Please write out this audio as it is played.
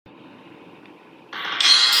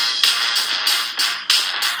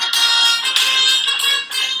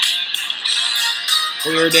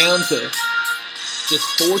We are down to just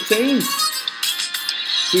 4 teams.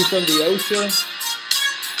 2 from the OSHA,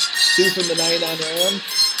 2 from the 99 Rams.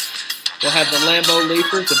 We'll have the Lambeau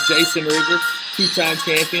Leapers of Jason Rigger, 2-time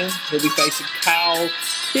champion. He'll be facing Kyle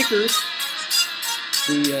Kickers,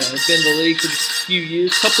 who has been in the league for just a few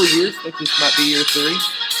years, couple of years. I think this might be year 3.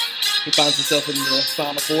 He finds himself in the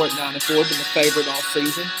Final Four at 9-4, been the favorite all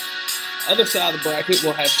season. Other side of the bracket,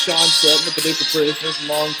 we'll have Sean Sutton, the Paducah Prisoners,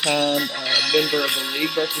 longtime member of the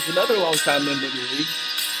league, versus another longtime member of the league,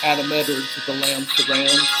 Adam Edwards with the Lambs to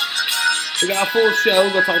Rams. We got a full show.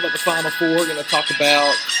 We'll talk about the Final Four. We're going to talk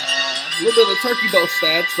about a little bit of the Turkey Bowl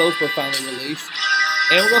stats. Those were finally released.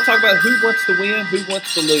 And we're going to talk about who wants to win, who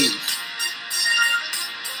wants to lose.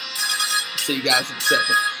 See you guys in a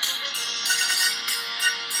second.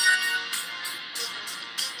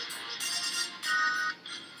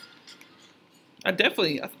 I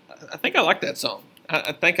think I like that song.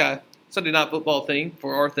 I think Sunday Night Football theme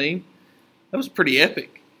for our theme. That was pretty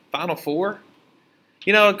epic. Final Four.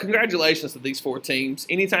 You know, congratulations to these 4 teams.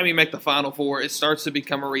 Anytime you make the Final Four, it starts to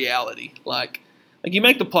become a reality. Like you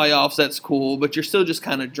make the playoffs, that's cool, but you're still just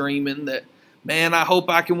kind of dreaming that, man, I hope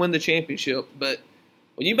I can win the championship. But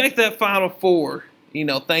when you make that Final Four, you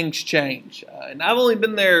know, things change. And I've only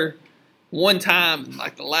been there one time in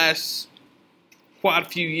like the last quite a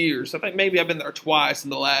few years. I think maybe I've been there twice in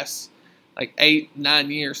the last like 8,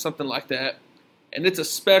 9 years, something like that. And it's a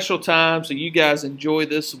special time, so you guys enjoy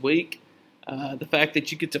this week. The fact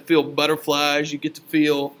that you get to feel butterflies, you get to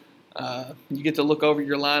feel, you get to look over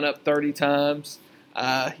your lineup 30 times.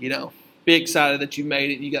 You know, be excited that you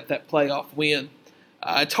made it and you got that playoff win.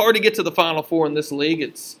 It's hard to get to the Final Four in this league.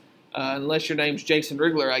 It's unless your name's Jason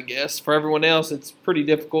Rigler, I guess. For everyone else, it's pretty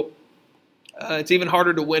difficult. It's even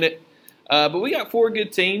harder to win it. But we got 4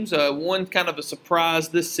 good teams. One kind of a surprise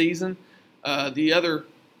this season. The other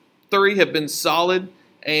 3 have been solid.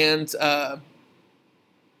 And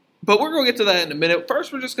but we're going to get to that in a minute.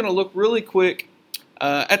 First, we're just going to look really quick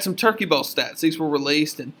at some Turkey Bowl stats. These were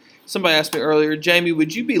released. And somebody asked me earlier, Jamie,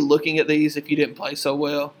 would you be looking at these if you didn't play so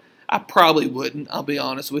well? I probably wouldn't, I'll be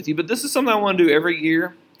honest with you. But this is something I want to do every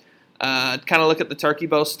year. Kind of look at the Turkey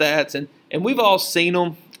Bowl stats. And we've all seen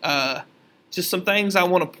them. Just some things I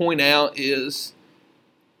want to point out is,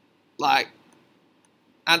 like,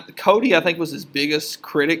 Cody, I think, was his biggest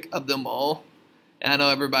critic of them all. And I know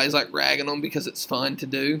everybody's, like, ragging him because it's fun to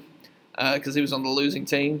do because he was on the losing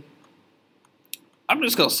team. I'm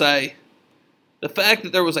just going to say the fact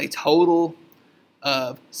that there was a total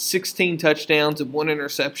of 16 touchdowns and 1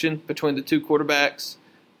 interception between the 2 quarterbacks,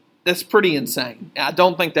 that's pretty insane. I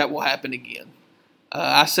don't think that will happen again.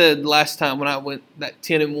 I said last time when I went that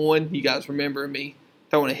 10-1, you guys remember me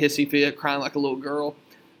throwing a hissy fit, crying like a little girl.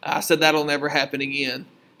 I said that'll never happen again.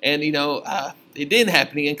 And, you know, it didn't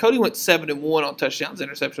happen again. Cody went 7-1 on touchdowns,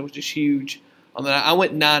 interception, which is huge. On that, I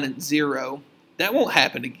went 9-0. That won't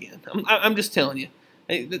happen again. I'm just telling you.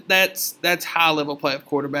 That's high-level play of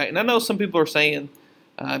quarterback. And I know some people are saying,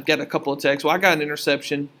 I've got a couple of texts, well, I got an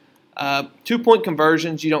interception. 2-point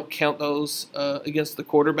conversions, you don't count those against the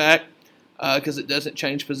quarterback. Because it doesn't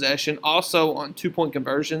change possession. Also, on 2-point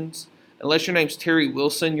conversions, unless your name's Terry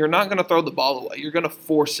Wilson, you're not going to throw the ball away. You're going to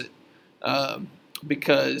force it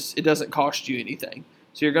because it doesn't cost you anything.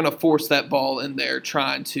 So you're going to force that ball in there,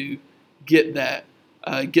 trying to get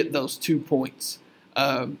those 2 points.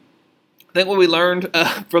 I think what we learned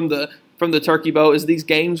from the Turkey Bowl is these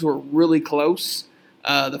games were really close.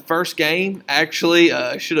 The first game actually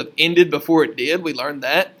should have ended before it did. We learned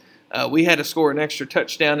that. We had to score an extra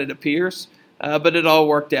touchdown, it appears, but it all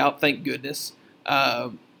worked out, thank goodness.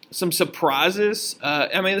 Some surprises.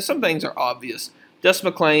 Some things are obvious.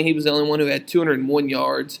 Dustin McClain, he was the only one who had 201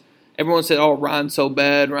 yards. Everyone said, oh, Ryan's so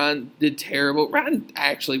bad. Ryan did terrible. Ryan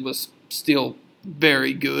actually was still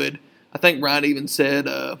very good. I think Ryan even said,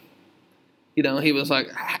 he was like,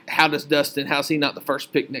 how's he not the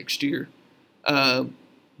first pick next year?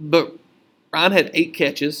 But Ryan had 8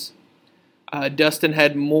 catches. Dustin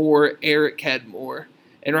had more, Eric had more,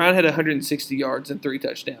 and Ryan had 160 yards and 3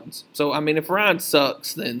 touchdowns. So, if Ryan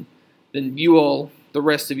sucks, then you all, the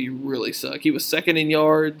rest of you, really suck. He was 2nd in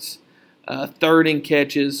yards, 3rd in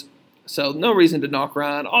catches, so no reason to knock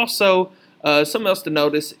Ryan. Also, something else to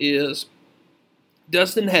notice is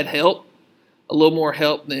Dustin had help, a little more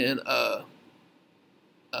help than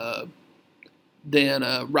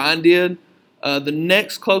Ryan did. The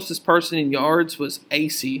next closest person in yards was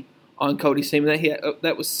AC on Cody's team.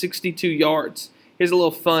 That was 62 yards. Here's a little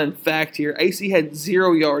fun fact here. AC had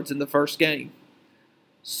 0 yards in the first game.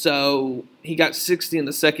 So he got 60 in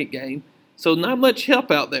the second game. So not much help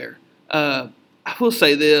out there. I will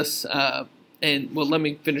say this, let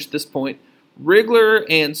me finish this point. Rigler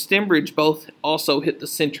and Stembridge both also hit the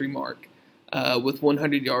century mark with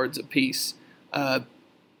 100 yards apiece. That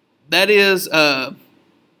is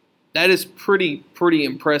pretty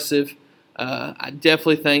impressive. I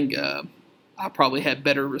definitely think I probably had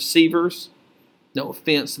better receivers. No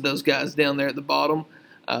offense to those guys down there at the bottom.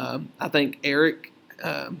 I think Eric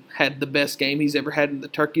had the best game he's ever had in the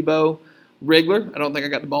Turkey Bowl. Rigler, I don't think I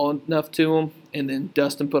got the ball enough to him. And then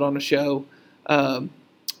Dustin put on a show.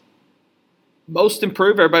 Most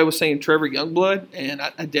improved, everybody was saying Trevor Youngblood, and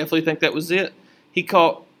I definitely think that was it. He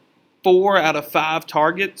caught 4 out of 5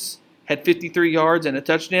 targets, had 53 yards and a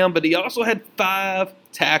touchdown, but he also had 5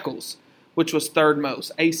 tackles, which was third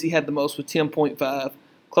most. AC had the most with 10.5.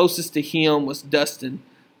 Closest to him was Dustin.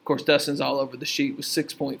 Of course, Dustin's all over the sheet with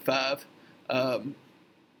 6.5.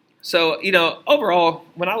 So, overall,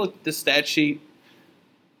 when I look at this stat sheet,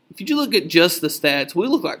 if you look at just the stats, we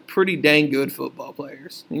look like pretty dang good football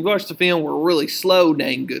players. You watch the film, we're really slow,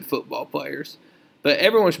 dang good football players. But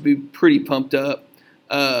everyone should be pretty pumped up.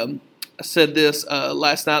 I said this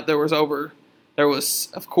last night. There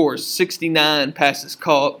was, of course, 69 passes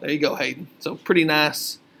caught. There you go, Hayden. So pretty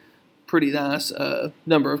nice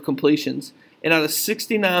number of completions. And out of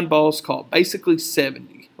 69 balls caught, basically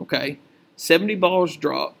 70, okay? 70 balls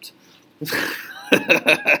dropped.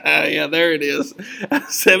 Yeah, there it is.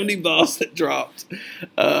 70 balls that dropped.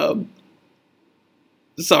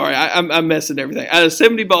 Sorry, I'm messing everything. Out of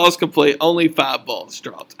 70 balls complete, only 5 balls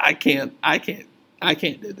dropped. I can't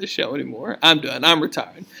do this show anymore. I'm done. I'm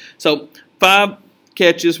retiring. So 5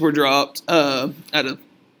 catches were dropped out of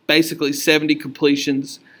basically 70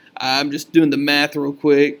 completions. I'm just doing the math real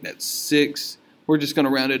quick. That's 6. We're just going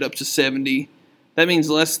to round it up to 70. That means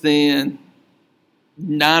less than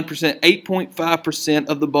 9%, 8.5%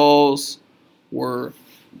 of the balls were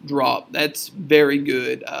dropped. That's very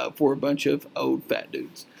good for a bunch of old fat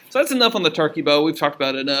dudes. So that's enough on the Turkey Bowl. We've talked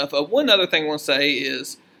about it enough. One other thing I want to say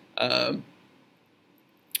is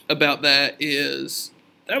about that is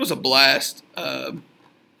that was a blast. That's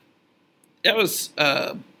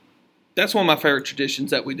one of my favorite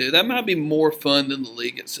traditions that we do. That might be more fun than the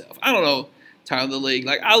league itself. I don't know, tired of the league.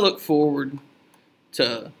 Like, I look forward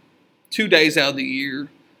to 2 days out of the year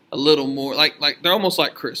a little more. Like they're almost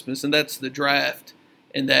like Christmas, and that's the draft,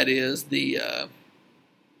 and that is the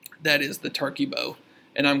Turkey Bowl.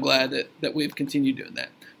 And I'm glad that we've continued doing that.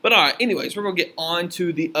 But all right, anyways, we're going to get on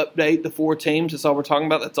to the update, the 4 teams. That's all we're talking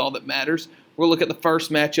about. That's all that matters. We're going to look at the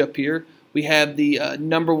first matchup here. We have the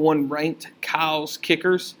number 1 ranked Kyle's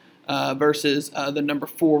Kickers versus the number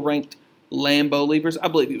 4 ranked Lambeau Leapers. I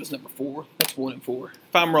believe he was number 4. That's 1 and 4.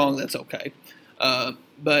 If I'm wrong, that's okay.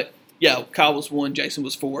 But yeah, Kyle was 1, Jason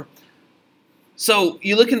was 4. So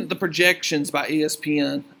you looking at the projections by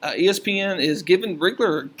ESPN. ESPN is giving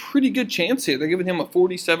Rigler a pretty good chance here. They're giving him a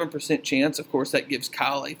 47% chance. Of course, that gives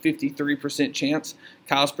Kyle a 53% chance.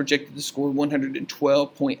 Kyle's projected to score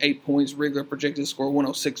 112.8 points. Rigler projected to score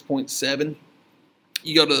 106.7.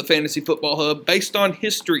 You go to the Fantasy Football Hub. Based on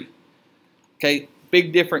history, okay,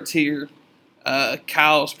 big difference here.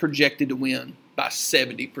 Kyle's projected to win by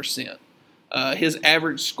 70%. His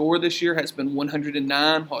average score this year has been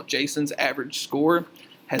 109, while Jason's average score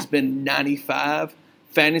has been 95.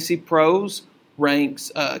 Fantasy Pros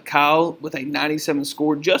ranks Kyle with a 97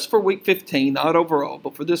 score just for Week 15, not overall,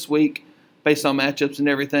 but for this week, based on matchups and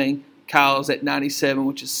everything, Kyle's at 97,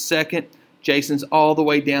 which is second. Jason's all the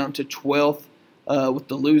way down to 12th with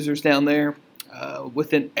the losers down there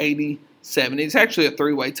with an 87. It's actually a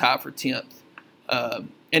 3-way tie for 10th.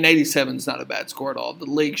 And 87 is not a bad score at all. The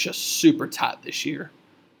league's just super tight this year.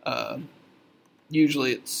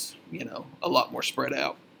 Usually it's, a lot more spread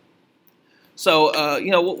out. So,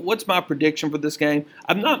 what's my prediction for this game?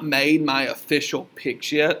 I've not made my official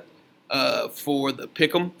picks yet for the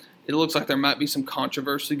pick'em. It looks like there might be some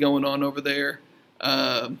controversy going on over there.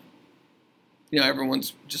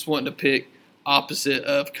 Everyone's just wanting to pick opposite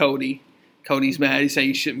of Cody. Cody's mad. He's saying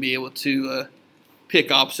you shouldn't be able to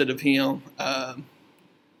pick opposite of him.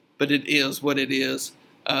 But it is what it is.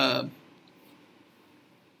 But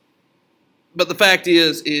the fact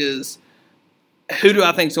is who do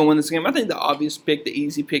I think is going to win this game? I think the obvious pick, the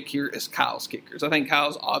easy pick here is Kyle's Kickers. I think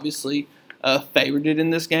Kyle's obviously favorited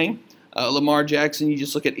in this game. Lamar Jackson, you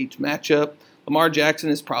just look at each matchup. Lamar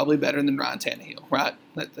Jackson is probably better than Ryan Tannehill, right?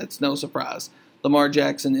 That's no surprise. Lamar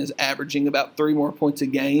Jackson is averaging about 3 more points a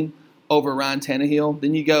game over Ryan Tannehill.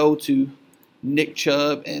 Then you go to Nick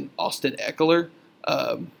Chubb and Austin Eckler.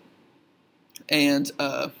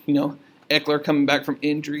 Eckler coming back from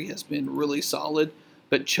injury has been really solid,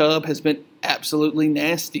 but Chubb has been absolutely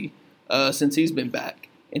nasty since he's been back,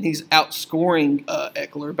 and he's outscoring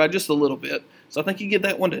Eckler by just a little bit. So I think you give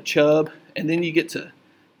that one to Chubb, and then you get to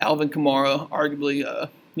Alvin Kamara, arguably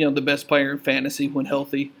the best player in fantasy when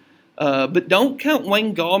healthy. But don't count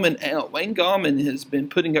Wayne Gallman out. Wayne Gallman has been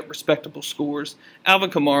putting up respectable scores. Alvin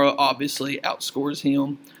Kamara obviously outscores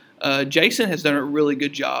him. Jason has done a really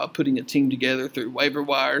good job putting a team together through waiver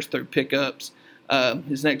wires, through pickups.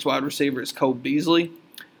 His next wide receiver is Cole Beasley.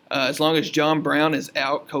 As long as John Brown is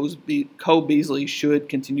out, Cole Beasley should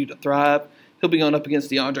continue to thrive. He'll be going up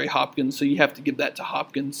against DeAndre Hopkins, so you have to give that to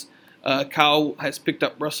Hopkins. Kyle has picked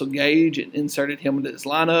up Russell Gage and inserted him into his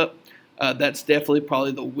lineup. That's definitely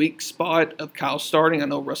probably the weak spot of Kyle starting. I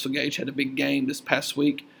know Russell Gage had a big game this past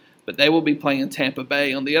week, but they will be playing Tampa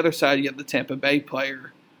Bay. On the other side, you have the Tampa Bay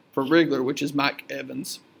player for Rigler, which is Mike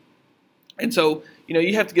Evans. And so,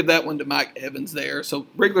 you have to give that one to Mike Evans there. So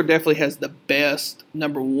Rigler definitely has the best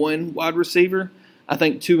number one wide receiver. I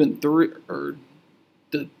think 2 and 3,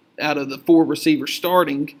 out of the 4 receivers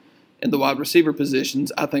starting in the wide receiver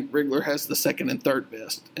positions, I think Rigler has the second and third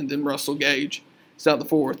best. And then Russell Gage is out the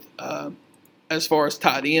fourth. As far as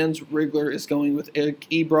tight ends, Rigler is going with Eric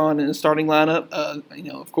Ebron in the starting lineup.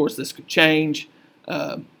 Of course, this could change.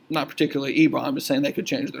 Not particularly Ebron, I'm just saying they could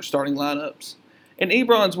change their starting lineups. And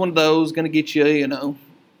Ebron's one of those going to get you,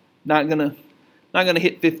 not going to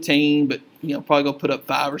hit 15, but probably going to put up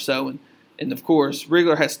 5 or so. And of course,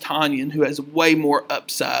 Rigler has Tanyan, who has way more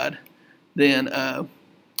upside than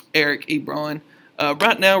Eric Ebron.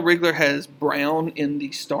 Right now, Rigler has Brown in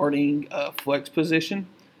the starting flex position,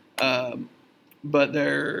 but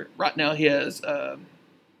right now he has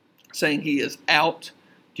saying he is out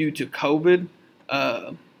due to COVID.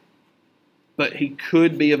 But he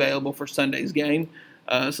could be available for Sunday's game.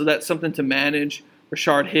 So that's something to manage.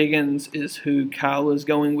 Rashard Higgins is who Kyle is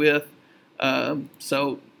going with.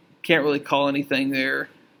 So can't really call anything there.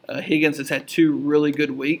 Higgins has had 2 really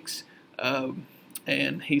good weeks,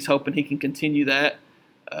 and he's hoping he can continue those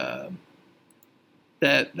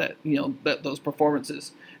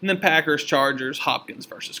performances. And then Packers, Chargers, Hopkins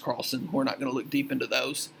versus Carlson. We're not going to look deep into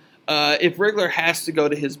those. If Rigler has to go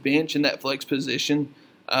to his bench in that flex position,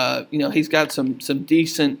 he's got some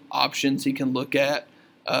decent options he can look at.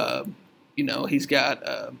 He's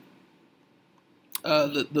got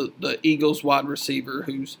the Eagles wide receiver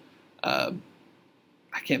who's I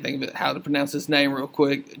can't think of how to pronounce his name real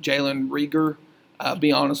quick. Jalen Reagor. I'll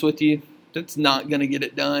be honest with you, that's not going to get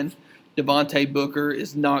it done. Devontae Booker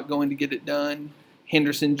is not going to get it done.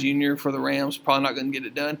 Henderson Jr. for the Rams probably not going to get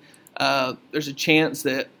it done. There's a chance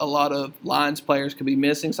that a lot of Lions players could be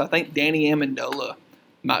missing, so I think Danny Amendola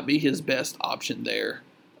might be his best option there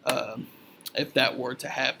if that were to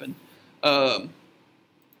happen. Kyle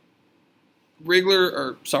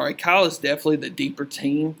is definitely the deeper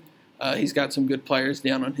team. He's got some good players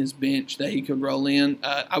down on his bench that he could roll in.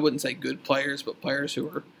 I wouldn't say good players, but players who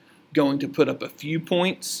are going to put up a few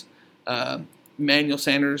points. Emmanuel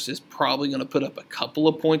Sanders is probably going to put up a couple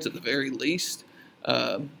of points at the very least.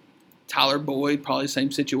 Tyler Boyd, probably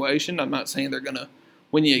same situation. I'm not saying they're going to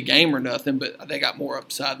win you a game or nothing, but they got more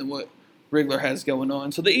upside than what Rigler has going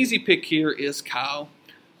on. So the easy pick here is Kyle.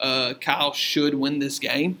 Kyle should win this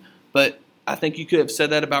game, but I think you could have said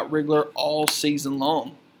that about Rigler all season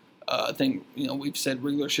long. I think we've said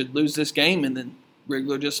Rigler should lose this game, and then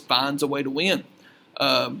Rigler just finds a way to win.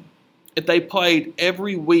 If they played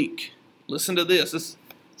every week, listen to this. It's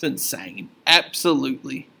insane,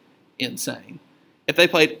 absolutely insane. If they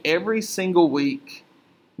played every single week,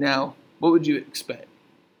 now what would you expect?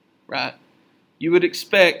 Right? You would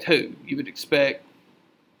expect who? You would expect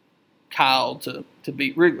Kyle to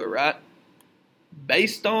beat Rigler, right?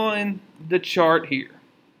 Based on the chart here,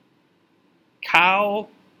 Kyle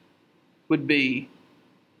would be.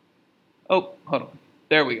 Oh, hold on.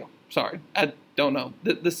 There we go. Sorry, I don't know.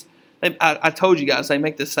 I told you guys they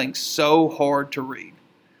make this thing so hard to read,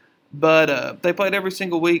 but they played every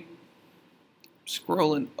single week.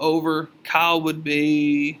 Scrolling over, Kyle would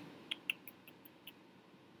be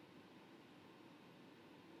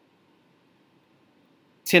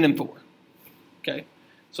 10-4. Okay,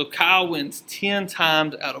 so Kyle wins 10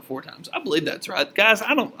 times out of 4 times. I believe that's right, guys.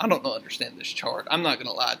 I don't understand this chart. I'm not going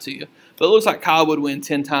to lie to you, but it looks like Kyle would win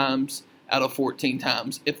 10 times out of 14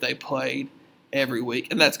 times if they played every week,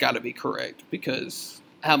 and that's got to be correct because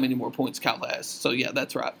how many more points Kyle has? So yeah,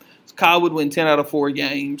 that's right. So Kyle would win 10 out of 4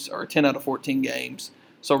 games or 10 out of 14 games.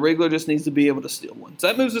 So Rigler just needs to be able to steal one. So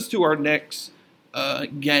that moves us to our next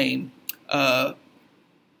game.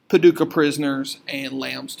 Paducah Prisoners and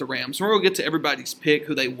Lambs to Rams. We're going to get to everybody's pick,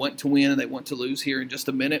 who they want to win and they want to lose here in just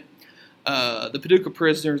a minute. The Paducah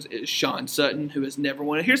Prisoners is Sean Sutton, who has never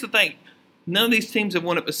won it. Here's the thing. None of these teams have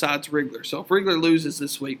won it besides Rigler. So if Rigler loses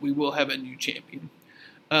this week, we will have a new champion.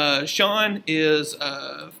 Sean is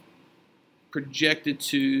projected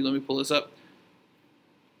to, let me pull this up.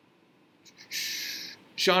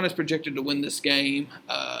 Sean is projected to win this game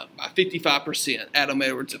by 55%. Adam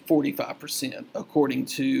Edwards at 45%, according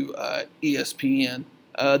to ESPN.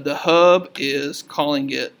 The Hub is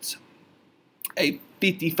calling it a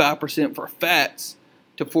 55% for FATZ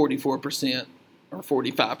to 44%, or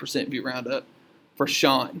 45% if you round up, for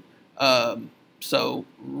Sean. So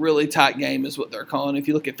really tight game is what they're calling. If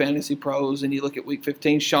you look at Fantasy Pros and you look at Week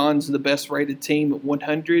 15, Sean's the best rated team at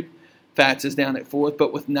 100. FATZ is down at 4th,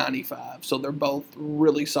 but with 95. So they're both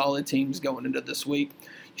really solid teams going into this week.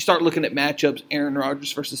 You start looking at matchups, Aaron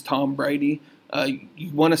Rodgers versus Tom Brady.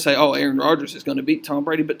 You want to say, oh, Aaron Rodgers is going to beat Tom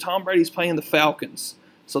Brady, but Tom Brady's playing the Falcons.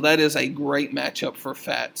 So that is a great matchup for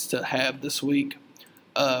FATZ to have this week.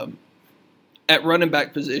 At running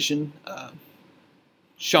back position,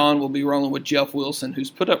 Sean will be rolling with Jeff Wilson,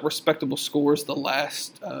 who's put up respectable scores the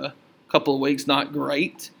last couple of weeks. Not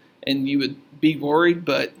great, and you would be worried,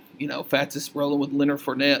 but FATZ is rolling with Leonard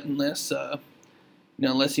Fournette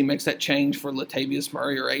unless he makes that change for Latavius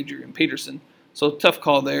Murray or Adrian Peterson. So tough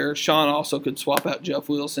call there. Sean also could swap out Jeff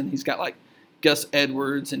Wilson. He's got like Gus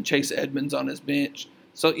Edwards and Chase Edmonds on his bench.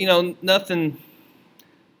 So nothing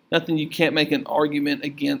you can't make an argument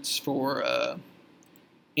against for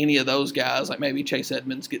any of those guys. Like maybe Chase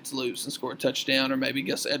Edmonds gets loose and score a touchdown, or maybe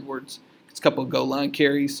Gus Edwards gets a couple of goal line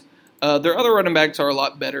carries. Their other running backs are a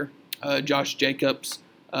lot better. Josh Jacobs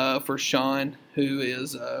for Sean, who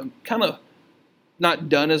is kind of not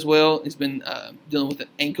done as well. He's been dealing with an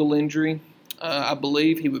ankle injury. I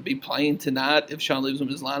believe he would be playing tonight if Sean leaves him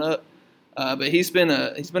in his lineup. But he's been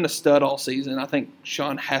a stud all season. I think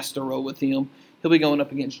Sean has to roll with him. He'll be going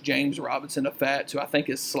up against James Robinson of FATZ, who I think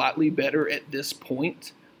is slightly better at this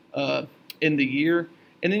point in the year.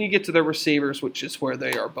 And then you get to the receivers, which is where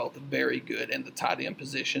they are both very good in the tight end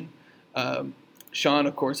position. Sean,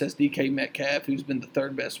 of course, has DK Metcalf, who's been the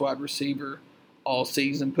third best wide receiver all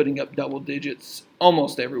season, putting up double digits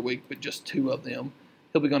almost every week, but just 2 of them.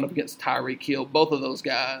 He'll be going up against Tyreek Hill. Both of those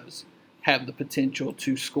guys have the potential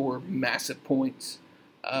to score massive points.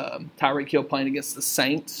 Tyreek Hill playing against the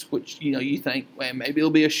Saints, which you think, well, maybe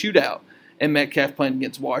it'll be a shootout. And Metcalf playing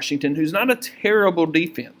against Washington, who's not a terrible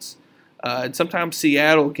defense. And sometimes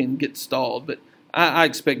Seattle can get stalled, but I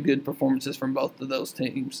expect good performances from both of those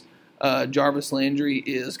teams. Jarvis Landry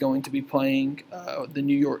is going to be playing the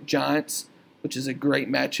New York Giants, which is a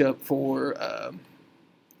great matchup for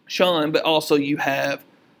Sean, but also you have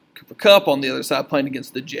Cooper Kupp on the other side playing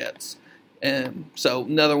against the Jets. And so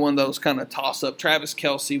another one of those kind of toss-up. Travis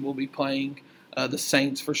Kelce will be playing the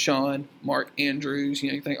Saints for Sean. Mark Andrews,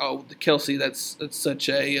 you think, oh, the Kelce, that's such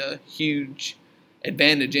a huge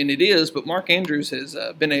advantage, and it is, but Mark Andrews has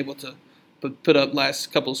been able to put up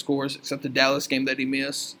last couple of scores, except the Dallas game that he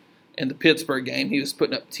missed, and the Pittsburgh game. He was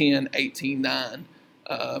putting up 10, 18, 9,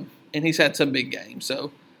 and he's had some big games.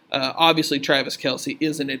 So obviously Travis Kelce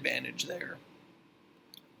is an advantage there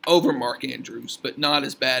over Mark Andrews, but not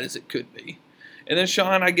as bad as it could be. And then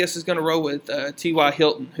Sean, I guess, is going to roll with T.Y.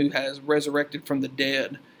 Hilton, who has resurrected from the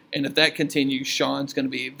dead. And if that continues, Sean's going to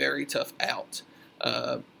be a very tough out.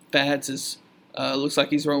 FATZ is looks like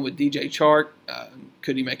he's rolling with DJ Chark.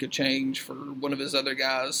 Could he make a change for one of his other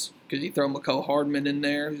guys? Could he throw McCole Hardman in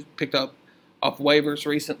there, who's picked up off waivers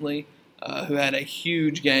recently, who had a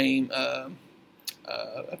huge game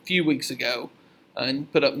a few weeks ago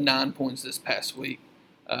and put up 9 points this past week?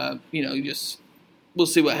 We'll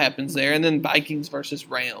see what happens there. And then Vikings versus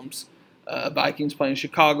Rams. Vikings playing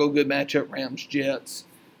Chicago, good matchup. Rams, Jets.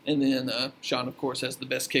 And then Sean, of course, has the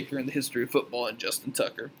best kicker in the history of football in Justin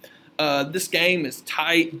Tucker. This game is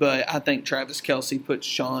tight, but I think Travis Kelce puts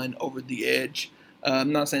Sean over the edge.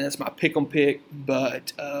 I'm not saying that's my pick-em pick,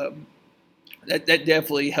 but that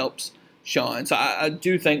definitely helps Sean. So I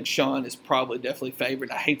do think Sean is probably definitely favored.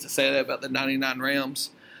 I hate to say that about the 99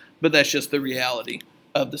 Rams, but that's just the reality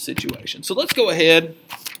of the situation. So let's go ahead,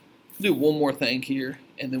 do one more thing here,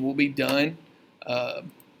 and then we'll be done.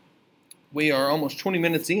 We are almost 20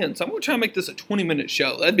 minutes in, so I'm going to try to make this a 20-minute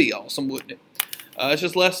show. That'd be awesome, wouldn't it? It's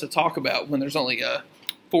just less to talk about when there's only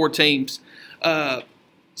 4 teams.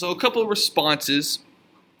 So a couple of responses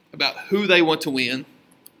about who they want to win,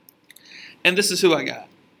 and this is who I got.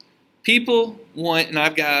 People want, and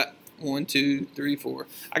I've got 1, 2, 3, 4.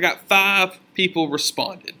 I got 5 people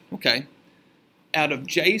responded, okay? Out of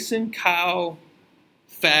Jason, Kyle,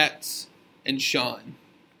 FATZ, and Sean,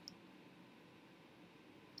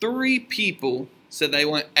 3 people said they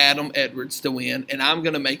want Adam Edwards to win, and I'm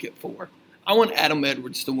going to make it 4. I want Adam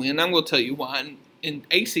Edwards to win. I'm going to tell you why. And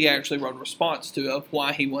AC actually wrote a response to of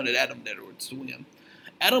why he wanted Adam Edwards to win.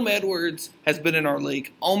 Adam Edwards has been in our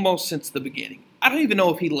league almost since the beginning. I don't even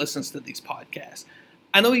know if he listens to these podcasts.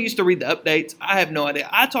 I know he used to read the updates. I have no idea.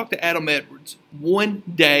 I talked to Adam Edwards one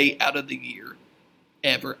day out of the year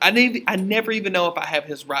ever. I never even know if I have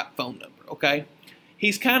his right phone number, okay?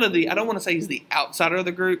 He's kind of I don't want to say he's the outsider of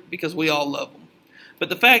the group because we all love him. But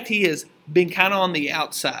the fact he has been kind of on the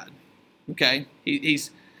outside, okay? He's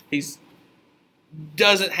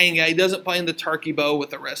doesn't hang out. He doesn't play in the turkey bowl with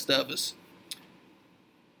the rest of us.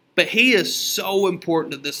 But he is so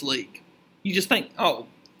important to this league. You just think, oh,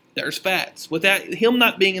 there's FATZ. Without him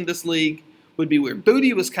not being in this league would be weird.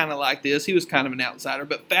 Booty was kind of like this. He was kind of an outsider.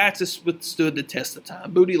 But FATZ has withstood the test of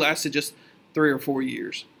time. Booty lasted just 3 or 4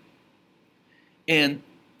 years. And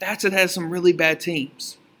FATZ has some really bad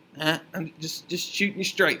teams. I'm just shooting you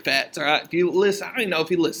straight, FATZ. All right? If you listen, I don't even know if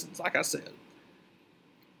he listens, like I said.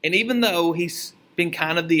 And even though he's been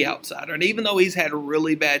kind of the outsider, and even though he's had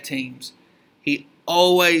really bad teams, he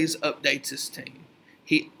always updates his team.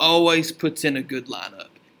 He always puts in a good lineup.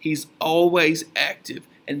 He's always active.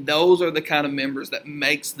 And those are the kind of members that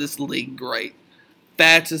makes this league great.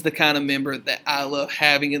 FATZ is the kind of member that I love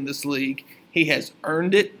having in this league. He has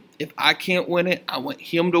earned it. If I can't win it, I want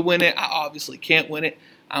him to win it. I obviously can't win it.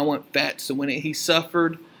 I want FATZ to win it. He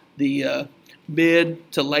suffered the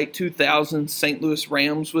mid to late 2000s St. Louis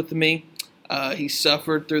Rams with me. He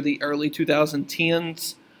suffered through the early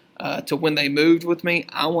 2010s to when they moved with me.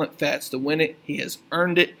 I want FATZ to win it. He has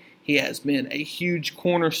earned it. He has been a huge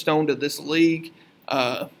cornerstone to this league.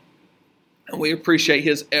 And we appreciate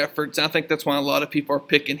his efforts. I think that's why a lot of people are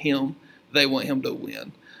picking him. They want him to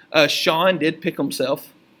win. Sean did pick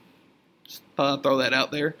himself. Just throw that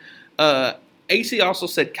out there. AC also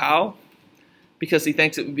said Kyle because he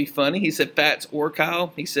thinks it would be funny. He said FATZ or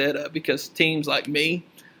Kyle. He said because teams like me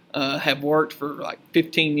have worked for like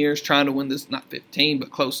 15 years trying to win this. Not 15,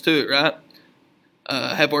 but close to it, right?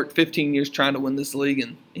 Have worked 15 years trying to win this league,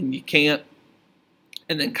 and you can't.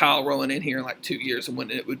 And then Kyle rolling in here in like 2 years and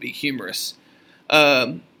winning it would be humorous.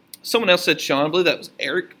 Someone else said Sean. I believe that was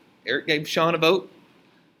Eric. Eric gave Sean a vote.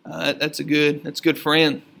 That's a good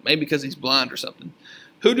friend. Maybe because he's blind or something.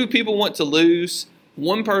 Who do people want to lose?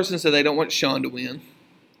 One person said they don't want Sean to win.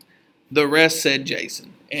 The rest said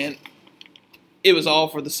Jason. And it was all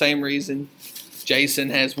for the same reason. Jason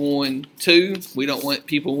has won 2. We don't want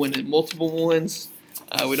people winning multiple ones.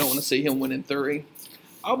 We don't want to see him winning 3.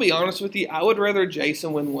 I'll be honest with you. I would rather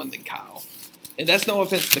Jason win 1 than Kyle. And that's no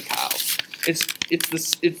offense to Kyle. It's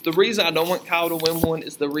the reason I don't want Kyle to win 1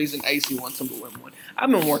 is the reason AC wants him to win 1.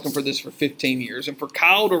 I've been working for this for 15 years. And for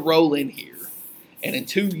Kyle to roll in here and in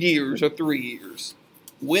 2 years or 3 years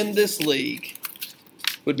win this league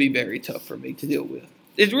would be very tough for me to deal with.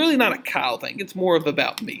 It's really not a Kyle thing. It's more of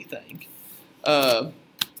about me thing.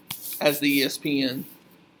 As the ESPN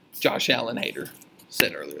Josh Allen hater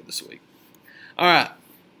said earlier this week. All right.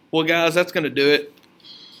 Well, guys, that's going to do it.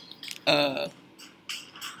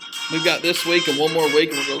 We've got this week and one more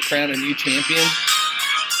week, and we'll go crown a new champion.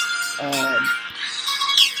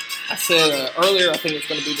 I said earlier I think it's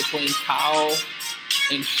going to be between Kyle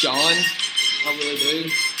and Sean. I really do.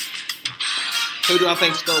 Who do I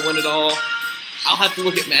think is going to win it all? I'll have to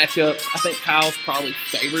look at matchups. I think Kyle's probably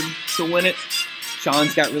favored to win it.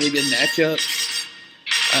 Sean's got really good matchups.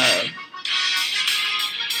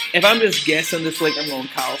 If I'm just guessing this week, I'm going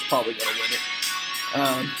Kyle's probably going to win it.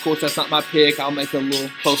 Of course, that's not my pick. I'll make a little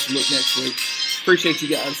closer look next week. Appreciate you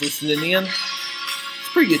guys listening in. It's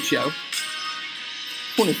a pretty good show.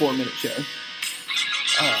 24-minute show.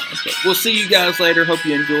 But we'll see you guys later. Hope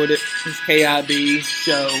you enjoyed it. This KIB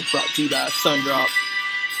show brought to you by Sundrop,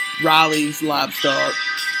 Riley's Livestock,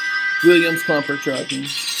 Williams Clumper Trucking.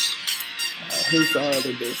 Who's our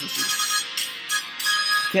other businesses?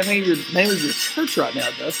 I can't think of your name of your church right now,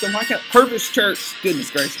 Dustin. Why can't Purpose Church?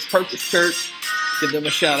 Goodness gracious, Purpose Church. Give them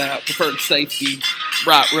a shout out. Preferred Safety,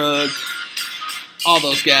 Bright Rug, all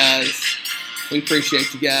those guys. We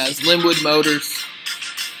appreciate you guys. Linwood Motors.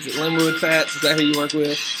 Is it Linwood FATZ? Is that who you work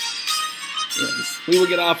with? Yes. We will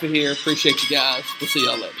get off of here. Appreciate you guys. We'll see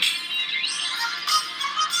y'all later.